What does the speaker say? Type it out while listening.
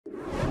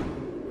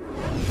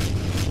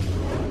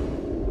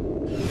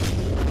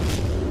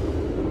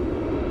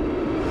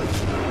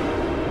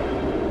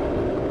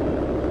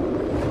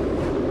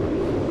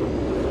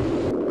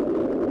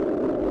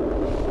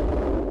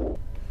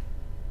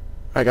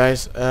Right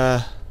guys,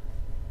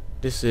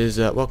 this is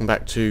welcome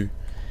back to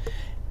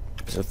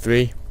episode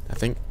 3, I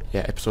think.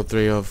 Yeah, episode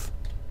 3 of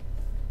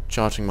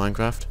Charting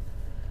Minecraft.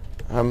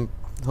 I'm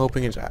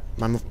hoping it's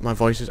my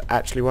voice is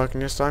actually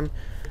working this time,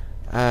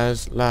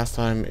 as last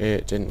time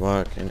it didn't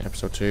work in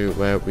episode 2,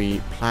 where we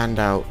planned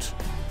out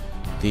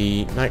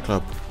the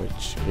nightclub,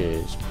 which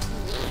is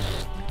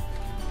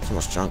so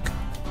much junk.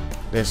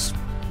 This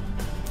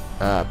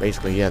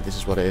basically, yeah, this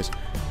is what it is.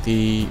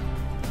 The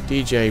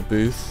DJ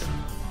booth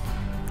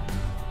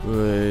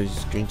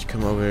was going to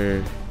come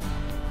over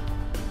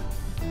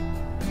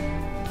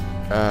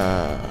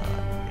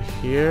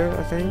here,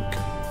 I think,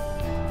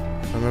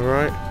 if I remember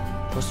right,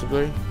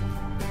 possibly.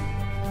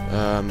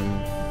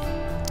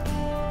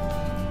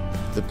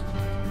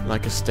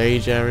 Like a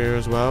stage area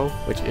as well,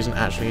 which isn't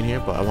actually in here,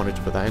 but I wanted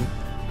to put that in.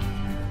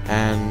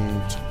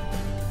 And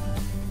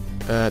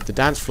the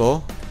dance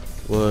floor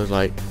was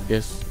like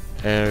this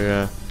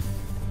area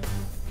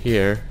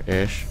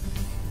here-ish,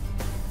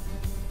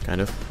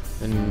 kind of.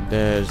 And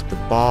there's the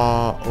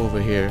bar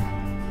over here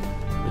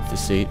with the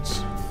seats,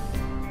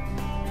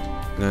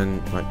 and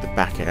then like the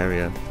back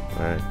area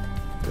where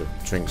the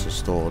drinks are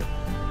stored.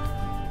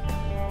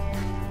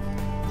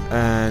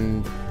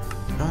 And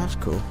oh, that's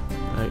cool.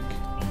 Like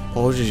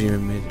pauses you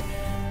in mid.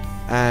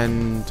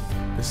 And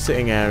the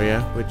sitting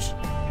area, which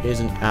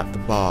isn't at the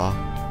bar,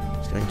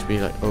 is going to be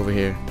like over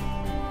here,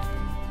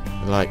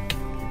 like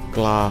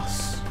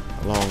glass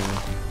along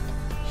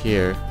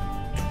here.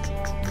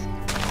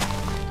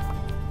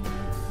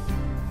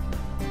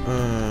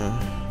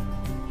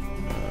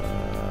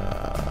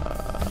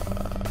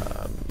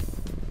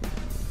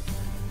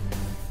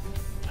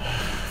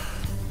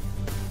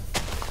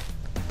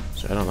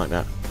 So I don't like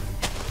that.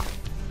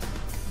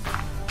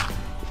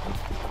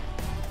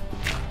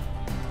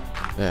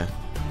 There,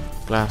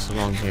 glass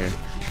along here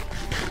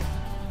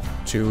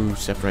to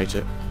separate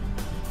it.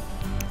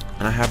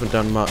 And I haven't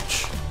done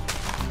much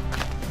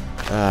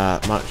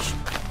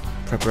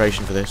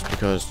preparation for this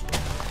because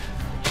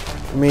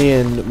me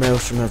and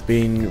Maelstrom have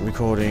been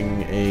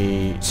recording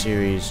a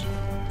series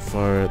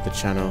for the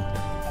channel,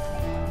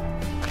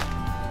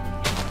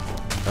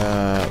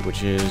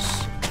 which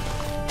is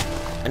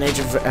an Age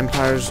of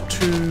Empires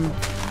 2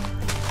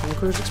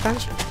 Conqueror's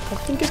expansion. I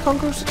think it's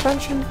Conqueror's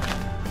expansion.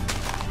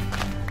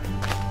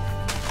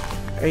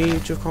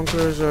 Age of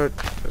Conquerors or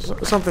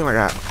something like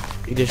that,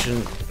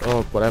 edition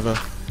or whatever.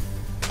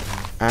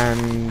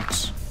 And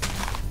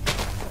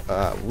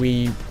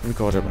we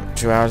recorded about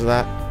 2 hours of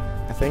that.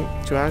 I think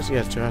 2 hours.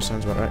 Yeah, 2 hours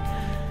sounds about right.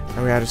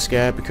 And we had a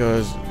scare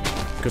because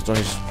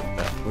Donnie's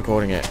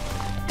recording it.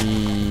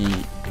 He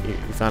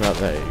found out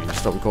that he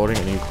stopped recording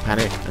and he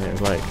panicked, and it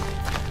was like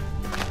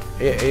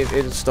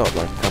it stopped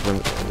like a couple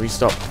of, we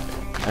stopped,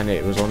 and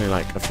it was only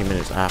like a few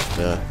minutes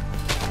after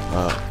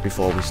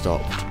before we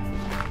stopped,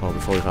 or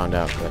before we found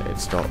out that it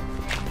stopped.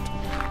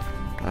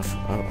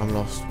 I'm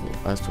lost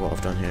as to what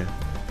I've done here.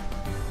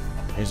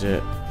 Is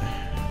it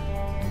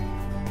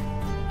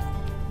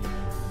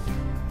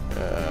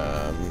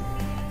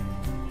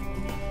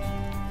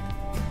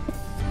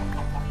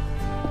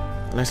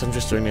unless I'm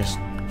just doing this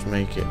to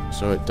make it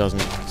so it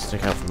doesn't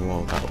stick out from the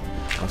wall.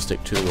 I'll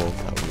stick to the wall.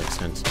 That would make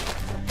sense.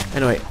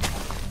 Anyway,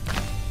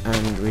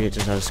 and we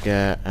just had a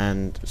scare,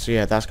 and so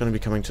yeah, that's going to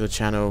be coming to the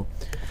channel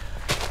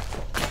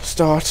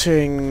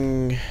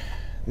starting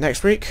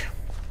next week.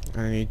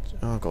 I need.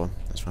 Oh, go on.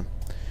 That's fine.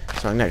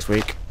 Starting next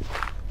week.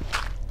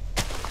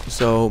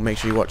 So make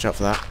sure you watch out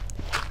for that.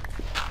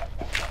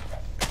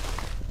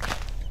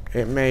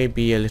 It may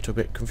be a little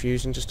bit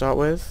confusing to start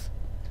with,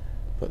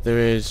 but there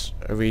is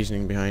a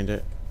reasoning behind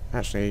it.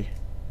 Actually,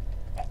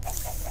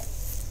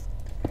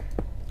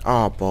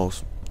 oh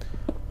balls!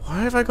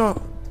 Why have I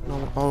got?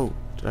 No, oh,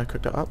 did I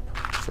cook that up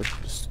for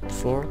the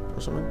floor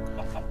or something?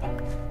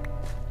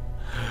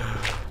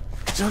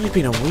 It's only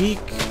been a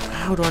week.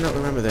 How do I not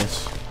remember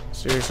this?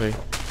 Seriously.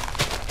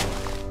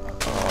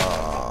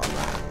 Oh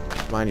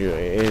man, mind you,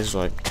 it is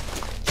like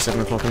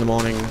 7 o'clock in the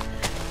morning,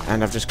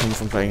 and I've just come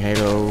from playing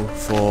Halo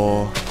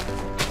 4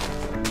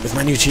 with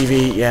my new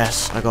TV.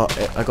 Yes, I got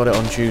it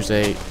on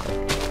Tuesday,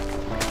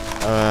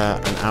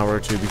 an hour or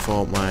two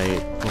before my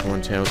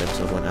Pokemon Tales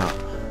episode went up,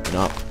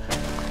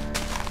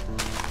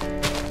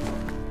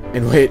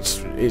 in which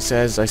it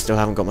says I still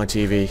haven't got my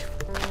TV.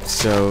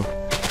 So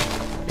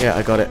yeah,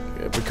 I got it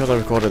because I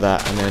recorded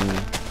that and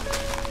then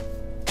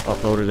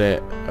uploaded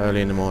it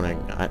early in the morning.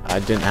 I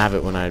didn't have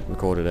it when I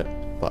recorded it,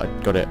 but I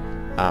got it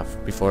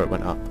before it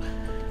went up.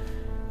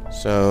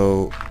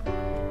 So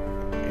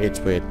it's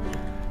weird.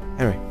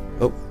 Anyway,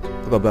 oh,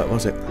 I got that.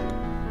 What's it?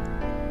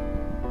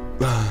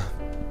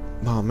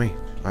 Oh me.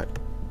 Right,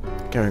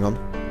 carrying on.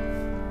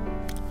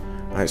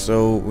 Right,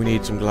 so we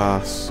need some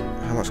glass.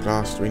 How much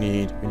glass do we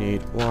need? We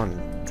need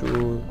 1,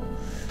 2,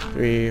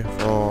 3,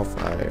 4,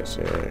 5,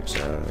 6,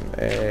 7,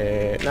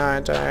 8,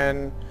 9,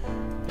 10,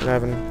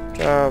 11,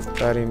 12,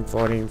 13,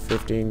 14,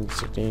 15,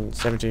 16,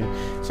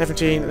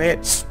 17.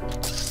 Let's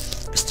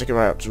stick it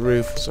right up to the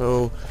roof.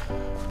 So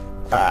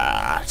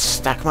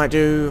stack might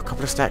do, a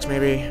couple of stacks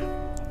maybe.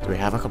 Do we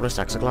have a couple of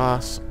stacks of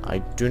glass? I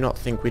do not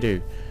think we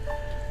do.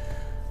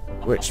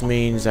 which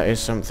means that is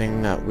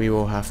something that we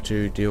will have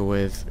to deal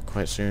with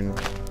quite soon.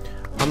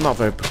 I'm not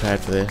very prepared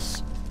for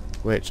this,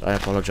 which I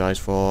apologise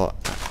for.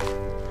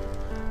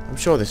 I'm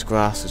sure this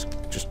grass has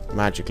just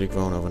magically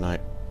grown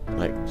overnight,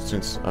 like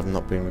since I've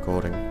not been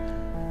recording.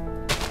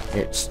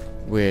 It's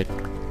weird.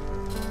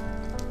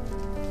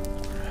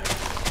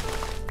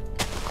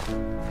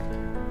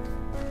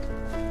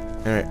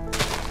 Anyway,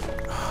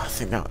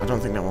 I don't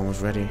think that one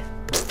was ready.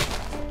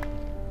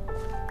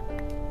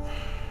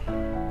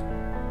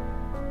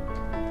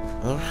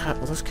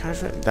 Are those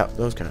carrots ready?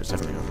 Those carrots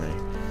definitely aren't ready.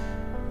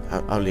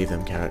 I'll leave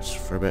them carrots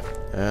for a bit.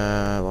 What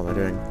am I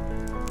doing?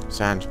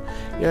 Sand.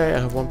 Yeah, I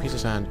have one piece of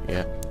sand.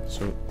 Yeah.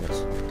 So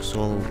that's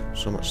so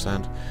much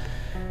sand.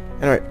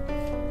 Anyway,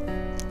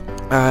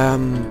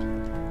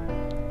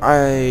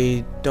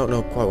 I don't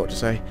know quite what to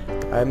say.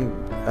 I'm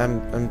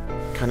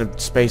kind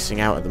of spacing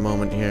out at the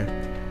moment here.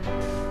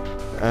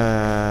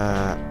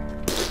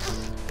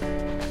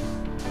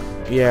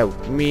 Yeah,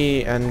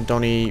 me and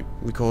Donnie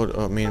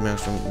me and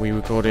Maelstrom, we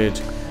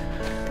recorded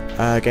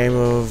a game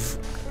of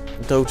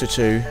Dota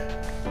 2.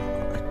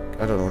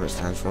 I don't know what it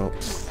stands for.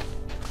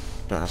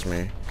 Don't ask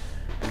me.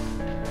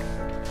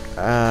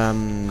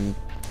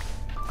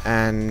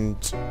 And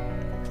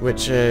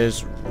which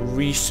has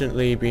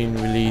recently been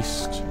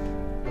released.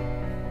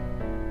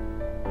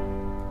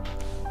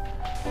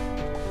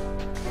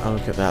 I'll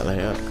look at that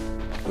later.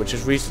 Which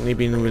has recently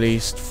been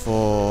released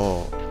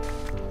for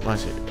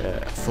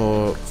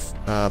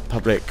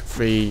public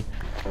free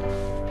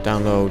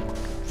download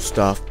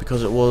stuff,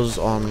 because it was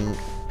on.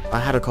 I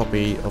had a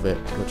copy of it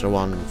which I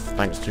won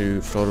thanks to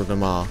Frodo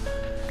Damar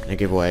in a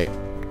giveaway,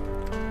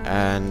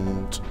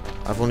 and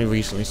I've only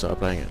recently started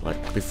playing it,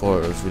 like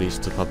before it was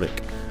released to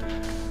public,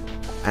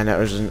 and it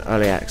was in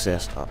early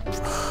access.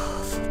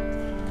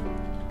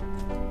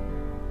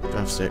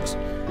 F6.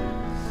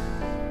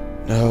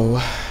 No.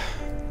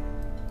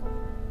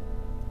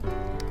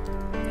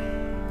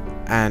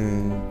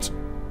 And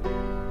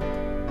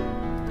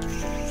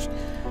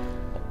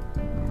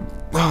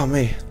oh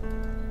me,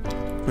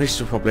 released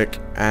to public,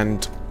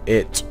 and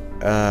it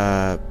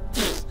and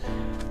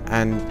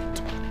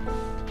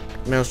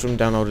Maelstrom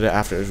downloaded it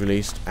after it was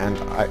released, and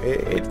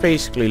it's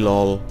basically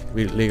LOL,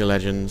 League of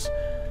Legends.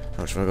 How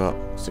much have I got?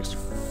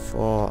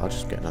 64. I'll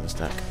just get another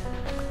stack.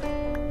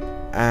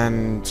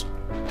 And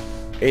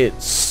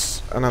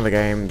it's another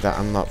game that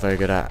I'm not very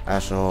good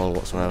at all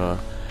whatsoever.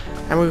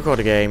 And we record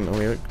a game, and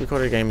we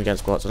recorded a game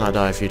against bots, and I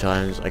die a few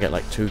times. I get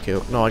like 2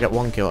 kills. No, I get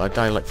 1 kill. I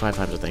die like 5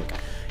 times, I think.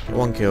 Get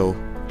 1 kill,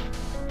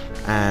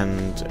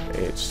 and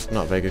it's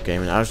not a very good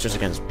game. And I was just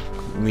against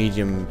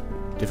medium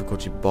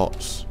difficulty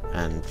bots,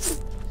 and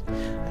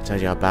I tell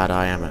you how bad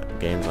I am at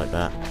games like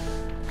that.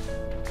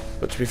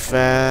 But to be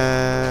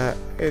fair,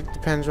 it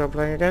depends who I'm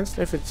playing against.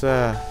 If it's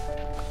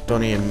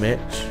Donnie and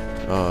Mitch,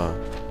 or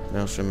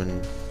Maelstrom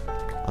and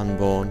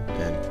Unborn,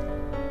 then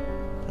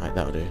right,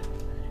 that'll do.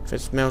 If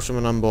it's Maelstrom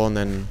and Unborn,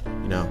 then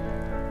you know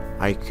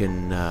I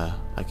can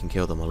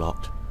kill them a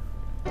lot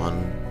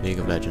on League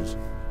of Legends.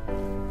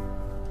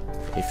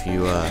 If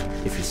you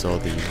saw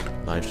the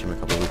live stream a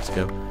couple of weeks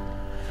ago,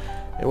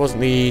 it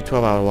wasn't the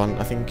 12-hour one.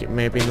 I think it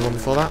may have been the one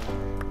before that.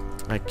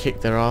 I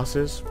kicked their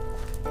asses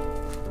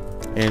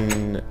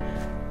in.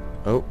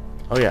 Oh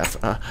yeah.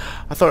 I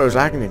thought it was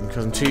lagging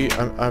because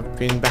I've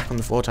been back on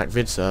the 4-tac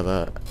vid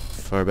server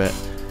for a bit,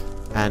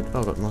 and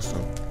oh, I got most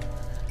of them.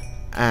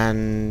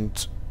 And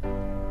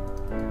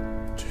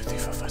 2, 3,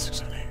 4, 5, 6,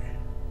 7, 8.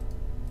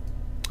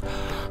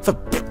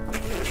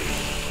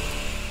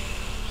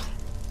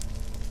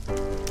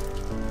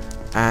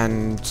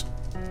 And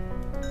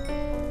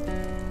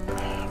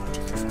 1, 2,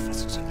 3, 4, 5,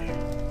 6, 7, 8.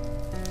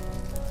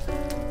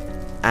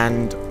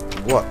 And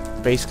what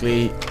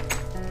basically,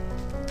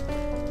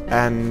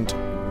 and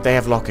they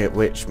have lock it,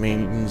 which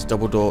means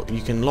double door.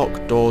 You can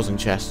lock doors and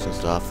chests and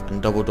stuff, and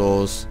double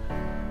doors.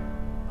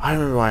 I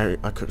remember why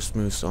I cooked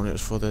smooth stone. It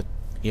was for the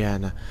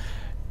no.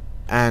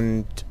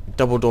 And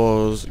double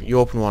doors, you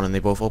open one and they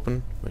both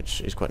open,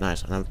 which is quite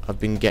nice. And I've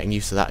been getting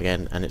used to that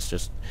again, and it's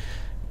just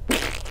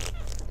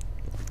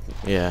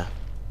yeah.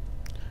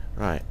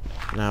 Right,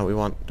 now we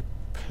want the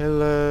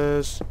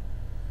pillars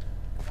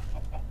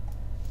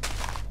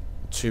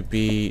to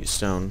be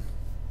stone.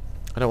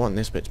 I don't want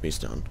this bit to be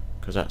stone,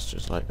 because that's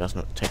just like, that's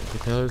not technically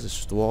pillars, it's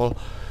just a wall.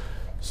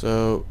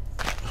 So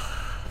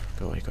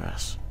go away,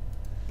 grass.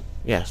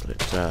 Yes,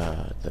 let's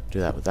do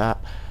that with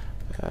that.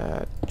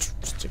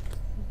 Stick.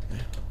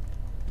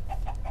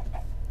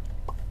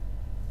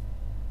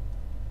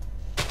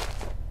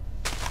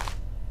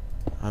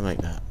 I'll make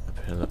that a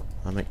pillar.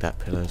 I'll make that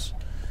pillars,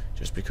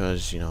 just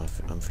because, you know,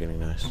 I'm feeling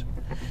nice.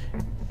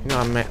 You know,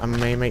 I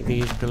may make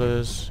these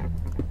pillars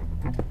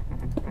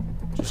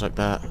just like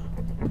that.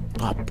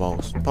 Ah,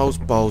 balls.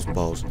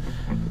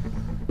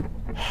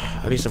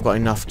 At least I've got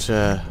enough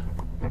to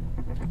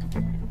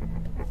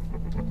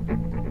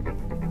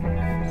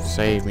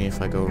save me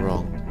if I go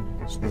wrong.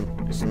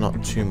 It's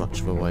not too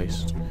much of a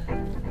waste.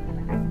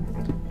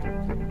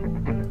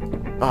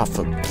 Ah,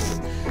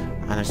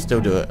 and I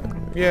still do it.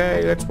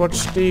 Yay, let's watch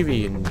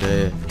Stevie and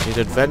his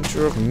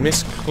adventure of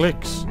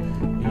misclicks.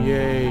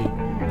 Yay!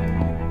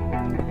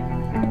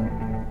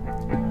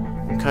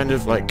 I'm kind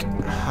of like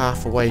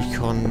half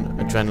awake on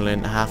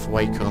adrenaline, half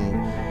awake on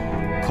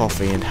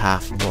coffee, and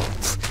half, well,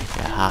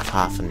 yeah,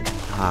 half and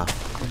half.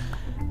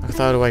 A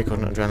third awake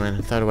on adrenaline,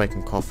 a third awake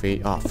on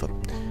coffee,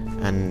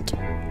 and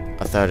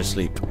a third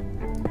asleep.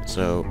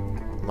 So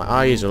my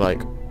eyes are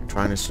like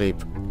trying to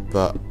sleep,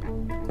 but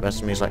the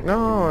rest of me is like,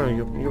 no,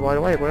 you're wide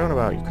awake. What are you on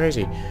about? You're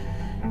crazy.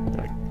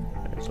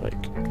 It's like,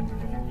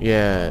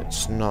 yeah,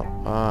 it's not.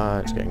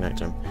 It's getting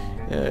nighttime.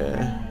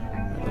 Yeah,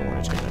 I don't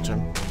want to take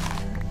nighttime.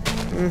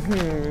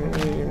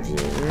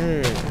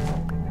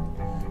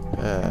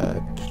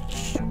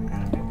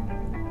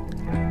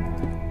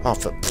 Oh,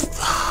 for.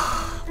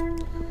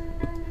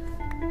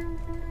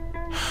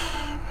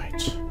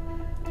 Right.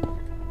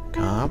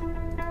 Calm.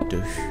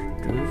 Doof,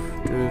 doof,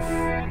 doof,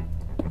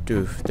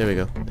 doof. There we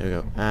go. There we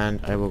go. And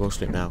I will go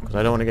sleep now because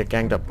I don't want to get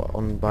ganged up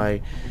on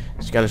by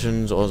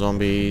skeletons or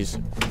zombies.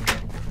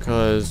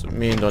 Because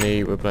me and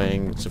Donnie were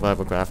playing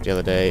Survival Craft the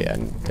other day,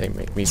 and they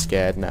make me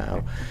scared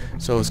now.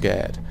 So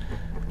scared.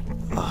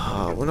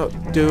 We're not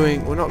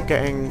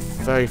getting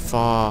very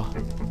far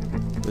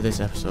with this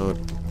episode.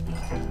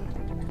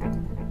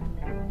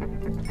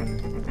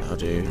 I'll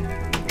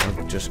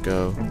just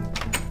go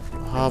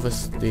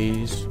harvest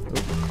these. Oop.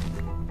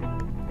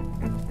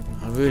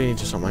 I really need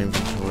to sort my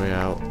inventory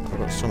out. I've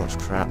got so much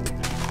crap.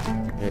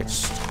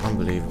 It's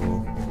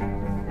unbelievable.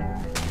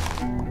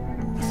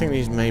 I think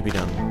these may be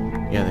done.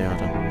 Yeah, they are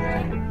done.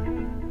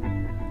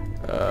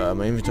 Okay.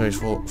 My inventory is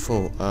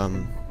full.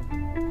 I'm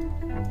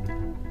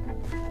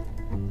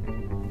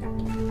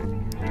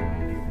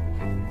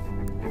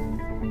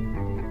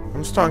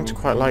starting to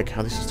quite like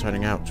how this is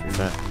turning out, to be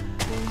fair.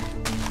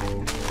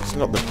 It's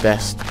not the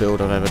best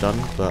build I've ever done,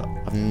 but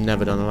I've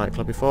never done a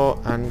Nightclub before,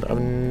 and I've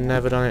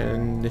never done it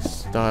in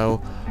this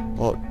style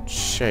or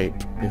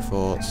shape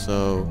before,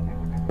 so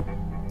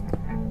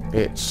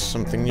it's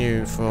something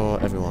new for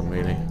everyone,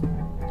 really.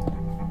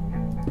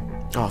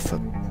 Oh,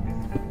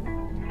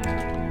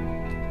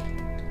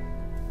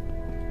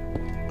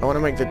 I want to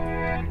make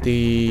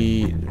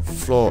the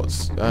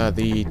floors,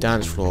 the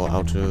dance floor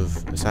out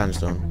of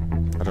sandstone.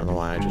 I don't know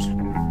why,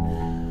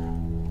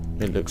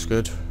 it looks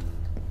good.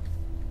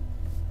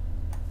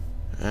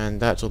 And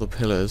that's all the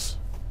pillars.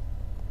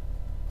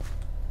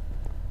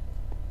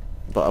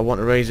 But I want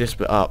to raise this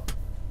bit up.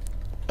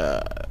 What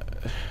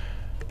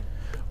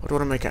do I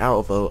want to make it out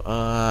of though?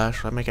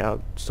 Should I make it out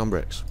of stone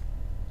bricks?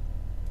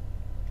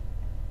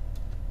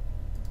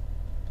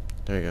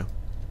 There you go.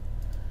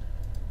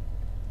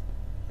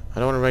 I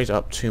don't want to raise it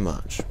up too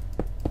much.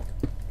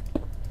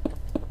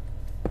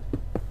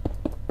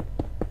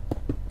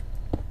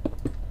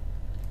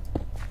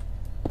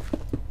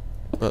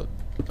 But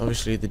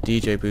obviously the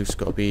DJ booth's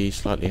got to be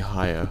slightly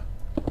higher.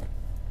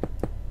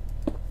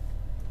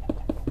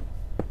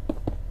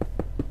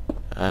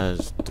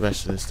 As the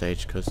rest of the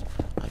stage, because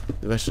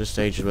the rest of the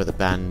stage is where the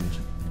band...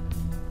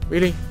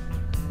 Really?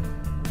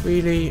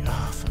 Really?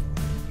 Oh,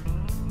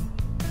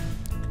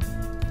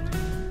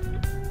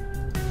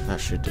 that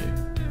should do.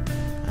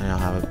 And I'll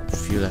have a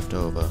few left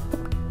over.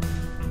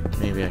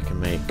 Maybe I can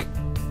make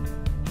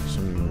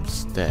some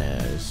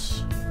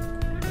stairs.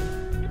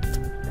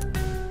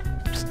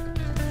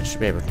 I should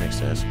be able to make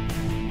stairs.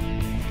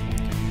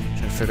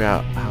 Trying to figure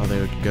out how they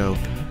would go.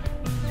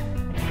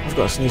 I've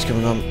got a sneeze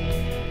coming on.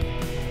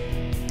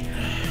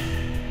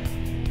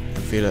 I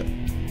can feel it.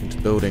 It's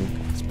building.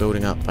 It's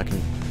building up. I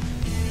can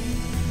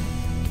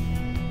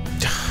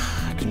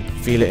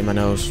feel it in my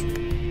nose.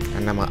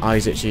 And now my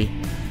eye's itchy.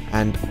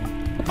 And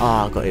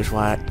I got itch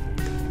right.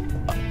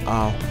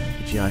 Oh,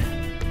 itchy eye.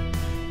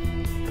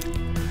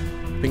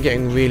 Been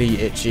getting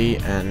really itchy,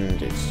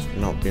 and it's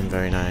not been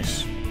very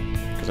nice.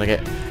 Because I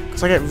get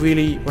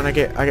really, when I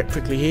get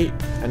prickly heat,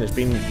 and it's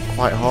been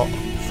quite hot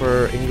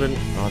for England.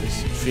 Oh,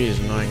 this tree is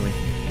annoying me.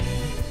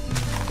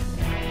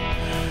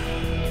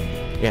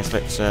 Yes,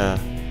 let's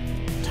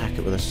attack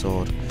it with a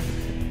sword.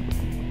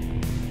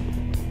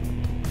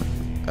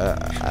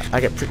 I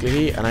get prickly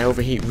heat, and I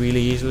overheat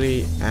really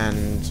easily,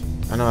 and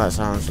I know that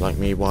sounds like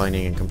me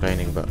whining and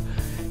complaining, but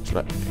it's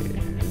like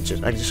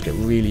I just get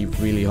really,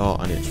 really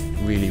hot, and it's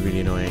really, really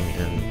annoying,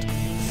 and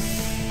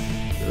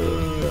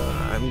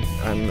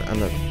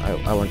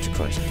I want to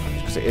cry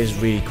sometimes because it is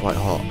really quite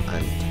hot.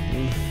 And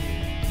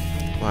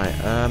right,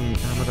 how am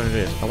I going to do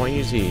this? I want to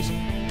use these. I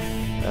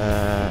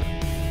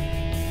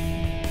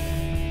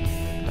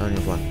only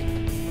have one.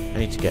 I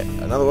need to get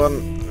another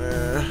one.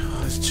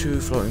 There's 2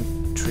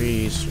 floating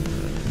trees.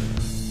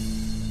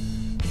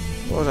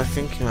 What was I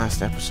thinking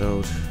last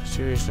episode?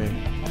 Seriously?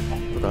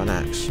 I've got an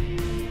axe.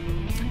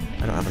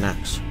 I don't have an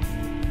axe.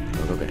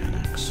 I'll go get an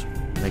axe.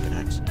 Make an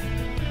axe.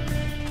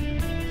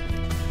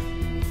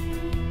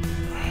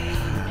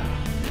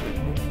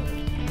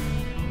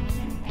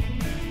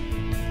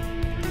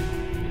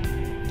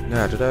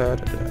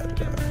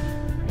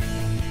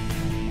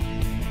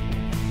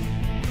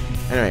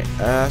 Anyway,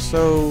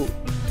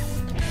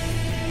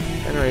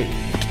 anyway,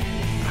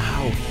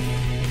 ow.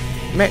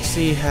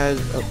 Metzi has,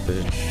 oh,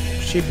 there's a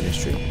sheep in this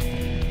tree.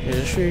 There's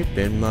a sheep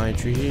in my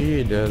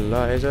tree,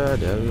 Deliza,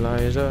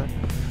 Deliza.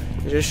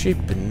 There's a sheep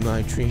in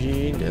my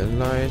tree,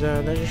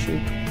 Deliza, there's a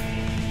sheep.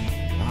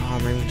 Ah,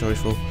 my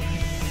inventory's full.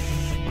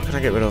 What can I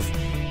get rid of?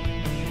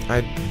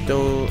 I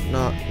do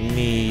not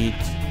need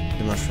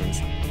the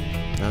mushrooms.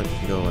 No, you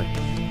can go away.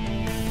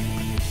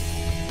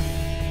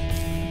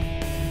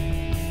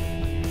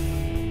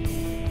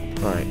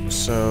 Right,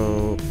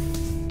 so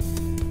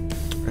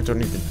I don't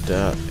need the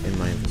dirt in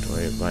my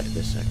inventory right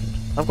this second.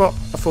 I've got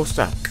a full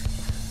stack.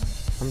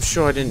 I'm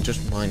sure I didn't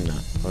just mine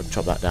that or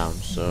chop that down,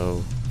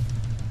 so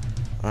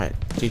alright,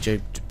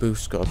 DJ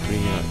Booth's got to be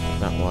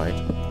that wide.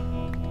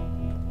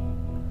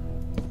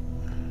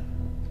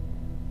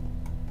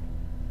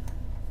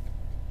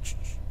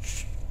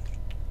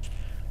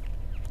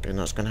 And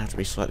that's gonna have to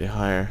be slightly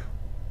higher.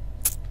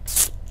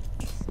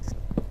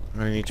 I'm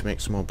gonna need to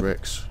make some more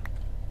bricks.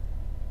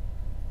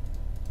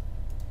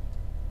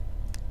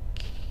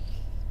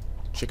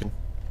 Chicken.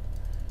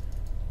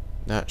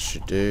 That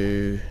should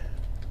do.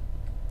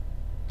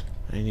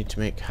 I need to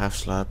make half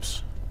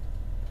slabs.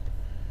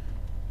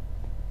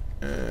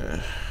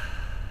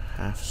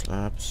 Half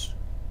slabs.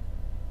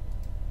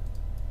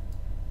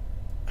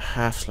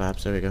 Half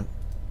slabs, there we go.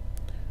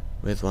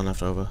 With one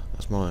left over.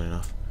 That's more than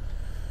enough.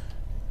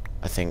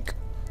 I think.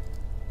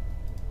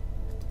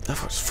 I've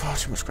got far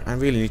too much crap. I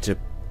really need to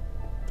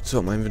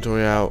sort my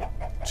inventory out.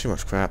 Too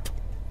much crap.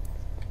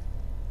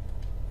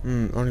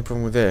 Only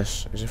problem with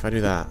this is if I do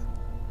that.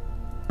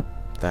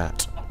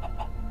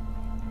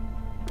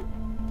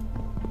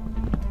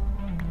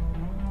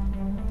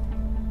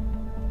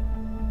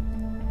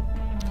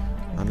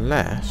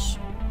 Unless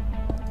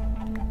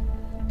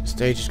the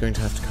stage is going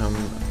to have to come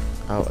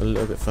out a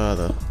little bit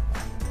further.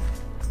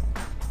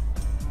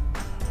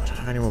 I don't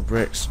have any more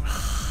bricks.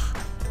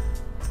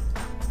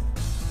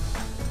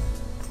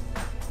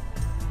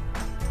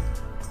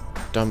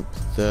 Dump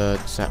the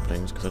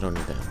saplings because I don't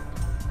need them.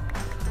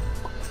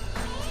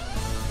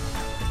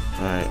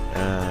 Right,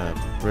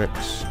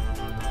 bricks.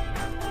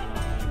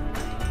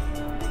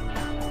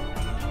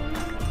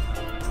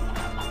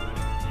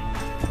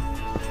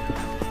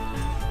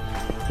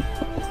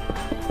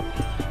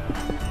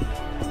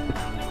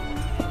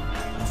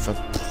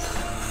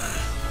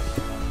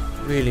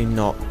 Really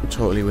not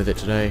totally with it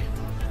today.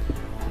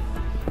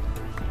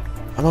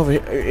 I'm over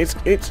here. It's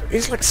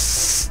like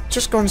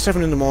just gone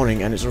 7 in the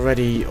morning and it's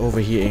already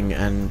overheating,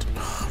 and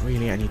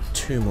really I need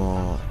 2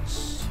 more.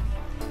 It's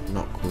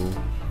not cool.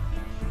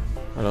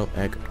 Hello,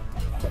 egg.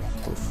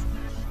 Oof.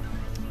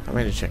 I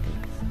made a chicken.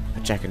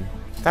 A chicken.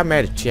 That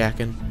made a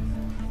chicken.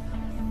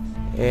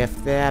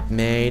 If that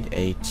made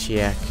a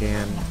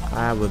chicken,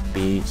 I would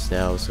be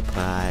so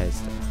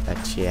surprised. A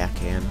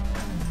chicken.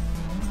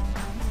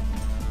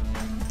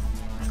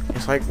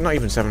 It's like not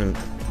even 7 in,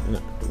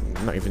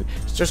 not even,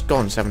 it's just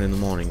gone 7 in the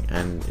morning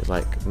and it's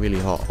like really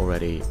hot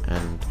already,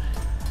 and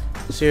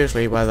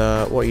seriously,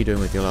 weather, what are you doing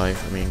with your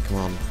life? I mean, come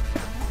on.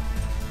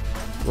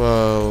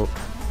 Whoa.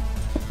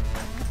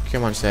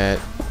 Come on, stairs.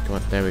 Come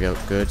on, there we go.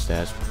 Good,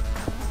 stairs.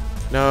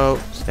 No,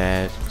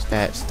 stairs.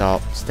 Stairs,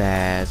 stop,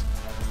 stairs.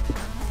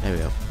 There we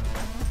go.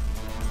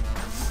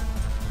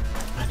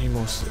 I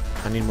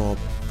need more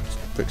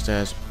brick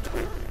stairs.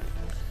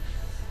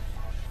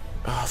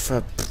 Oh,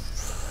 for...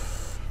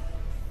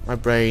 My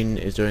brain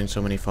is doing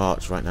so many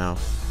farts right now.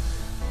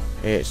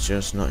 It's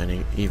just not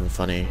even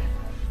funny.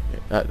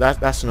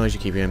 That's the noise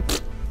you keep hearing.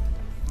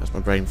 That's my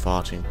brain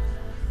farting.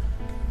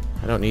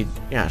 I don't need...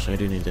 Yeah, actually I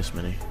do need this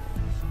many.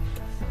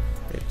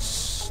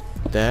 It's...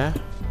 there.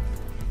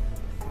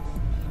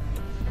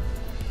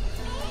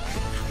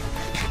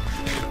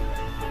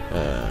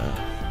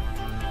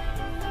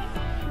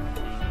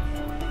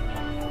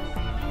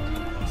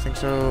 I think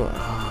so.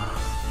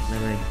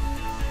 Memory.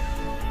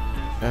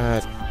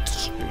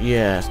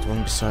 Yeah, it's the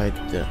one beside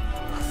the...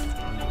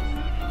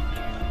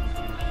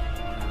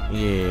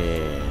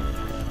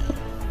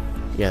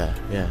 Yeah,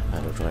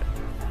 that looks right.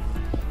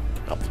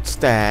 Oh,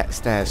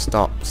 stairs,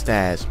 stop,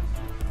 stairs.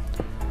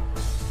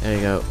 There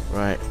you go,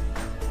 right.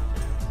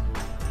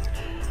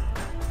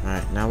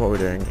 Right, now what we're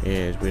doing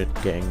is we're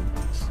getting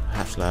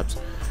half slabs.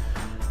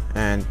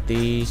 And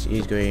these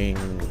is going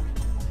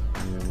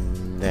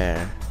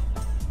there.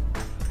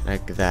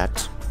 Like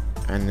that.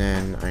 And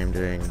then I'm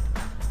doing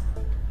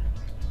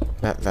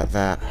that.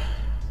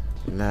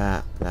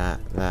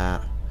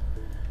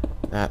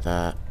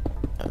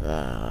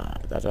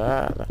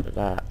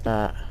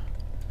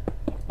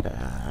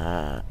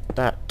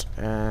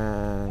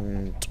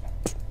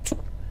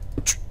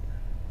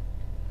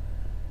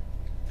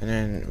 And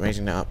then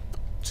raising that up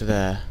to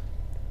there.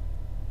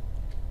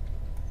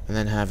 And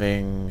then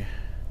having...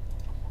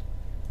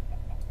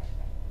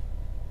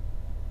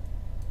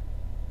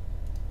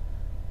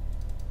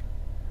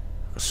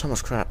 so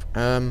much crap.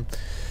 I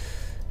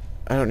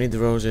don't need the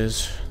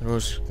roses. The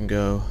roses can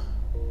go.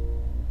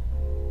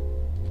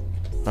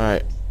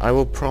 Alright, I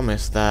will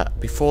promise that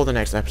before the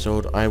next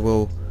episode I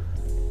will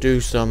do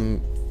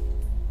some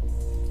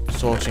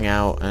sorting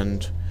out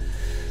and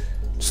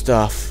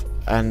stuff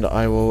and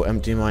I will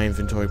empty my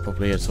inventory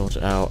properly and sort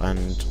it out,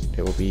 and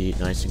it will be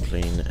nice and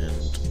clean,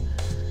 and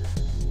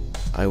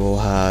I will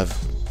have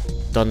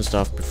done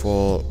stuff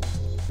before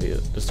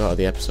the start of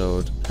the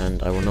episode,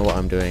 and I will know what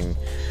I'm doing,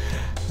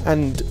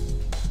 and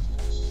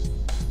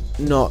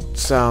not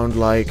sound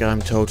like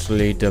I'm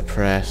totally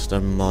depressed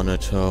and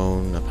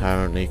monotone,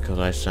 apparently, because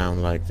I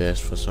sound like this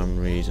for some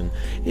reason,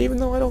 even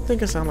though I don't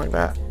think I sound like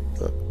that.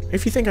 But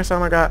if you think I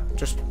sound like that,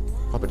 just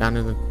pop it down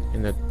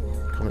in the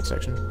comment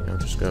section, you know,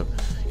 just go,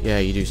 yeah,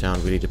 you do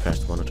sound really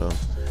depressed and monotone.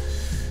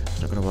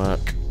 It's not gonna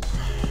work.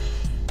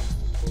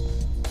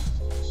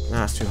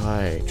 Nah, it's too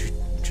high, too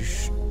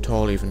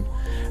tall even.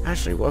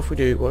 Actually, what if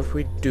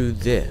we do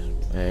this,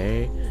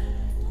 eh?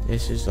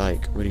 This is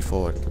like really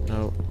forward.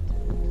 No.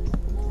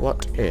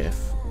 What if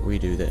we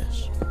do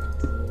this?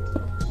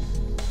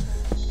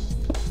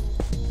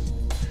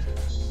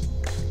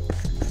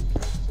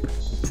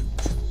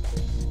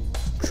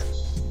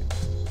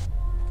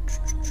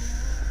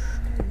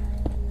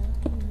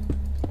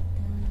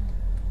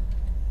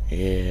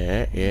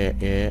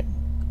 Yeah.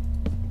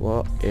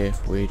 What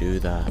if we do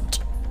that?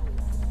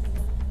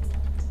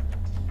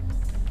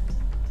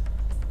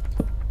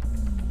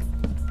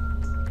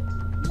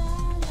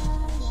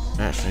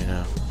 Actually,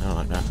 no, I don't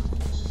like that.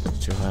 It's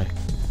too high.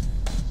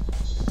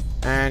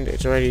 And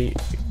it's already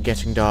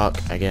getting dark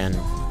again.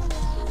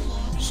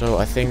 So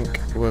I think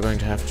we're going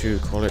to have to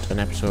call it an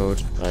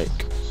episode,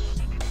 like,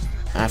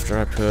 after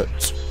I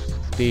put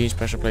these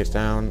pressure plates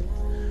down,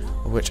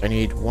 of which I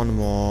need one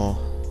more.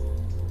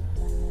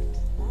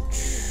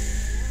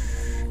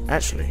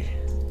 Actually,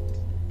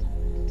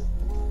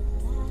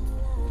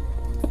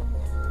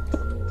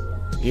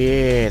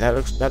 yeah,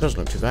 that doesn't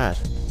look too bad.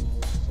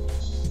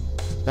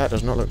 That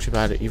does not look too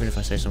bad, even if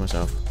I say so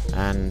myself.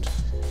 And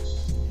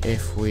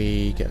if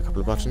we get a couple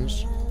of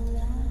buttons,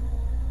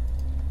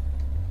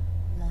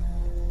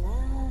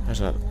 how's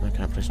that? I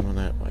can't place them on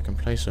there, but I can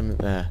place them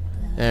there.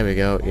 There we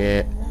go.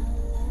 Yeah.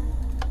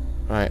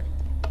 Right.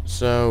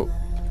 So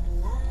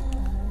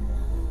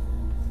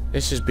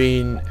this has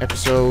been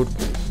episode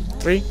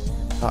 3.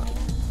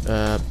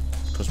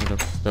 Trust me,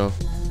 no,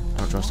 I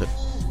don't trust it.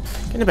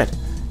 Get in bed.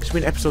 This has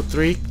been episode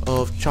 3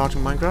 of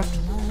Charting Minecraft.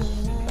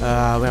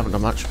 We haven't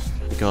done much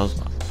because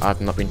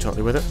I've not been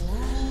totally with it.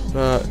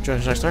 But join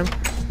us next time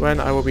when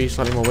I will be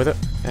slightly more with it,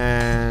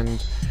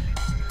 and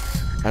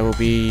I will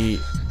be.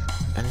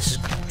 And this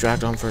has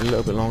dragged on for a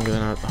little bit longer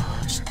than I.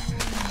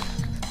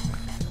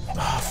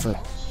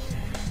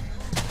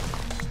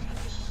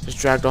 It's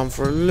dragged on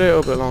for a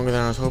little bit longer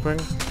than I was hoping.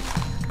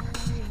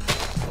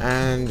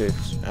 And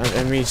it's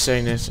and me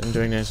saying this and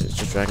doing this, it's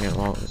just dragging it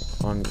on.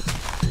 Come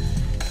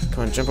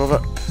on, jump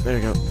over. There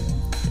we go.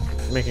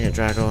 Making it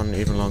drag on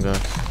even longer.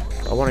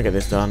 I want to get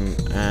this done,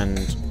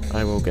 and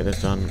I will get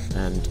this done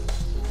and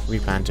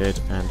replanted,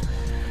 and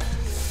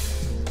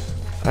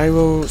I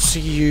will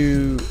see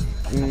you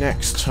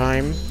next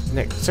time.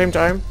 Same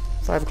time,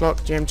 5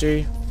 o'clock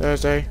GMT,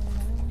 Thursday,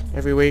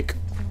 every week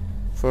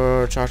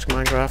for Charting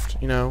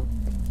Minecraft. You know,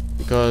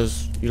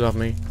 because you love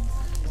me.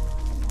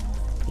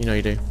 You know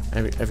you do.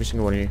 Every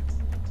single one of you.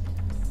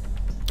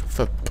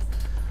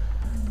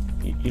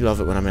 You love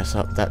it when I mess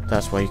up.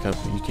 That's why you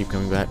keep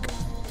coming back.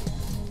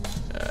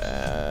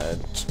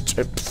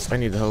 I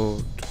need the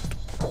hoe.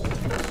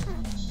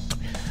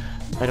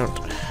 I don't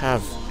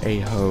have a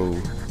hoe.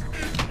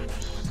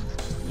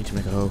 Need to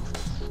make a hoe.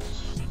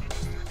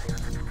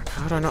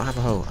 How do I not have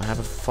a hoe? I have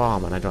a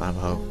farm and I don't have a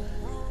hoe.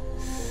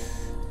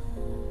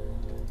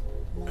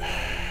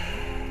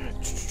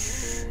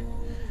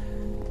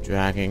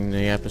 Dragging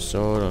the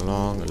episode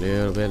along a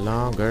little bit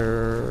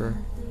longer.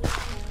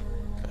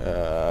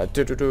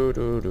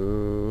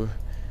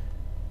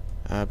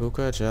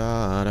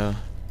 Abukajada,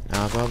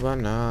 Nava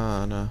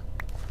banana.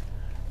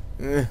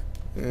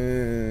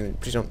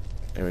 Please don't.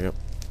 There we go.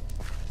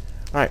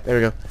 Alright, there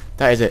we go.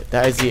 That is it.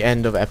 That is the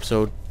end of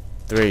episode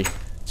 3.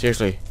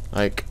 Seriously,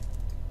 like,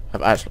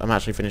 I'm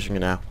actually finishing it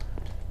now.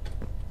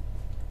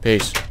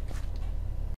 Peace.